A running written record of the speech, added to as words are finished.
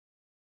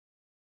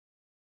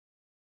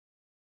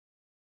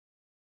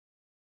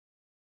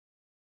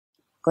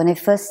When I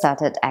first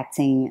started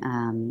acting,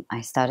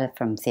 I started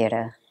from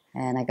theatre,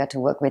 and I got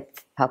to work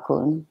with Pao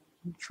Kun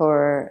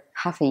for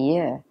half a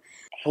year.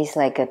 He's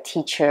like a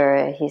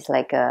teacher, he's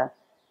like a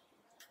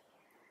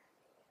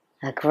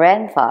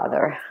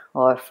grandfather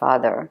or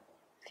father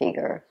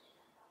figure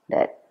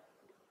that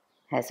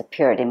has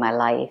appeared in my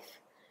life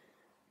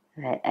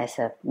as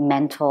a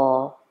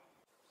mentor.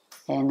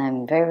 And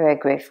I'm very, very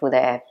grateful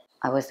that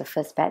I was the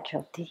first batch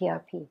of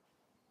TTRP.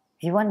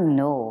 If you want to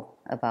know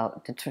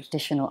about the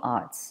traditional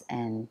arts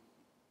and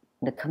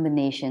the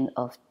combination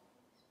of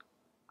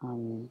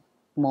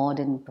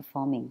modern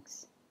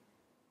performings,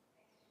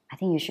 I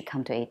think you should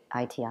come to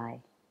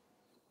ITI.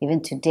 Even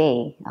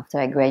today, after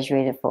I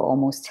graduated for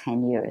almost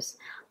 10 years,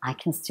 I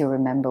can still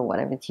remember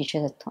whatever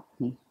teacher had taught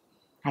me.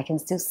 I can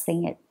still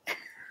sing it.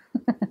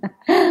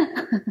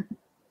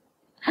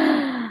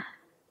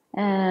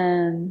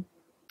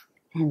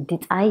 And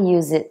did I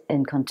use it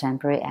in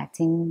contemporary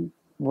acting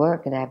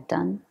work that I've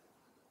done?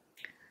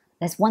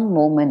 There's one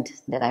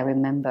moment that I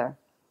remember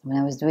when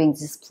I was doing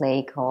this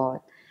play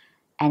called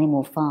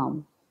Animal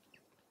Farm.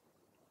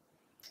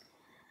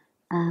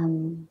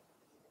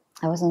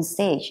 I was on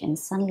stage and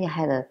suddenly I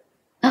had a,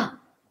 oh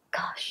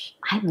gosh,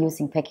 I'm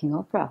using Peking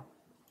opera.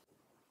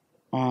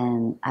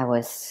 And I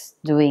was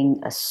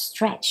doing a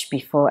stretch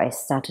before I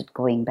started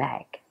going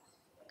back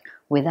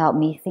without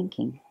me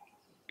thinking.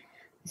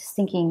 Just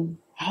thinking,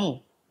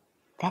 hey,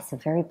 that's a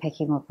very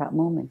Peking opera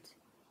moment.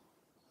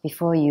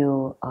 Before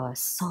you are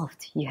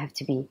soft, you have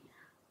to be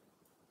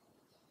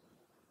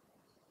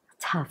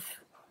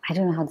tough. I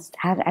don't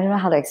know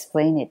how to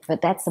explain it, but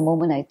that's the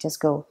moment I just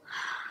go,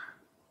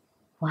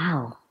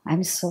 wow,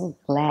 I'm so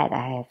glad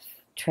I have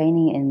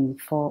training in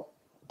 4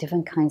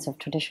 different kinds of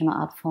traditional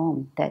art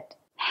form that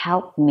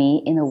helped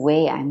me in a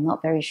way. I'm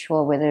not very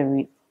sure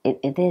whether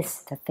it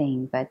is the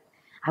thing, but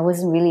I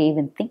wasn't really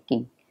even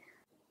thinking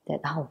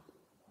that, oh,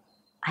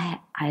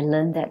 I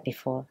learned that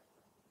before.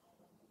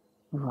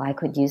 Oh, I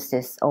could use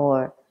this,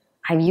 or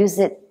I've used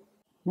it.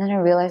 Then I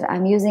realized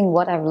I'm using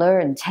what I've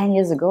learned 10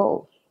 years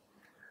ago.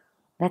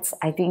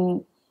 I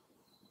think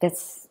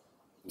that's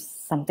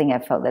something I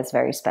felt that's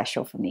very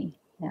special for me.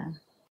 Yeah.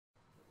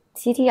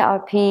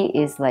 TTRP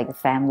is like a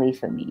family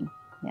for me.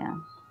 Yeah.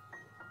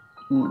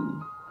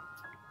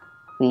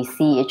 We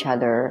see each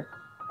other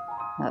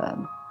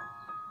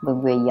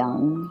when we're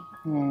young,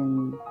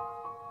 and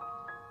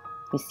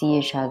we see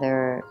each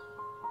other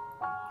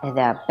at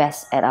our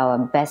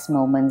best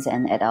moments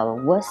and at our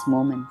worst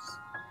moments.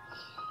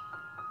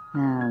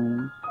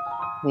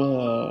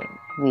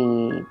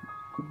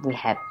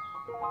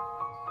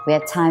 We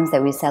have times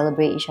that we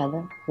celebrate each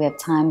other. We have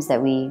times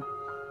that we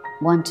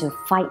want to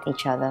fight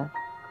each other.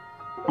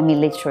 I mean,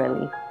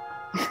 literally.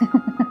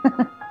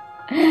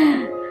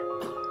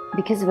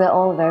 Because we're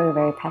all very,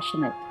 very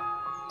passionate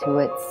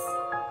towards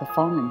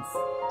performance,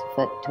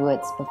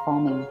 towards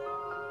performing.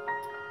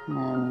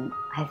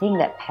 I think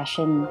that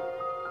passion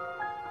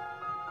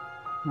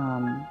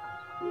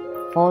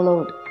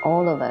followed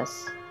all of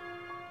us.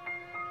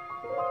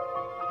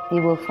 It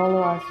will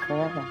follow us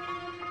forever.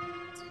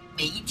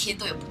 每一天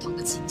都有不同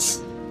的惊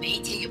喜，每一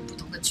天有不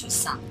同的沮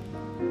丧，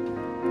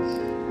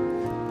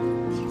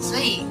所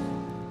以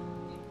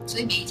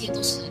每一天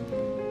都是很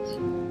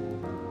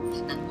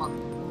难忘的。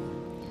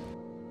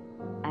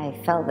I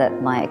felt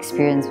that my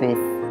experience with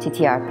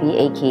TTRP,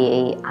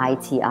 aka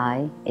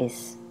ITI,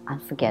 is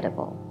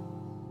unforgettable.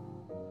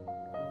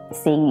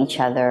 Seeing each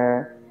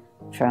other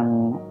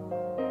from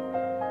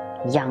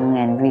young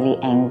and really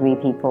angry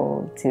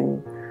people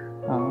to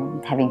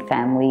having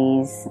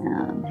families,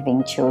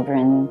 having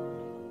children,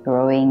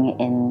 growing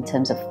in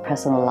terms of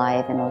personal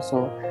life and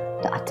also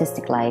the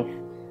artistic life.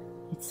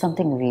 It's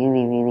something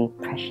really, really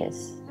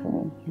precious for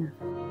me. Yeah.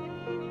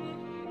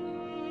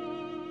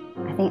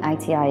 I think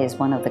ITI is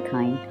one of the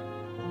kind.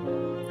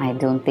 I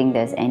don't think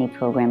there's any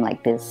program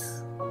like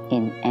this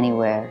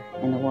anywhere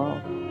in the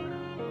world.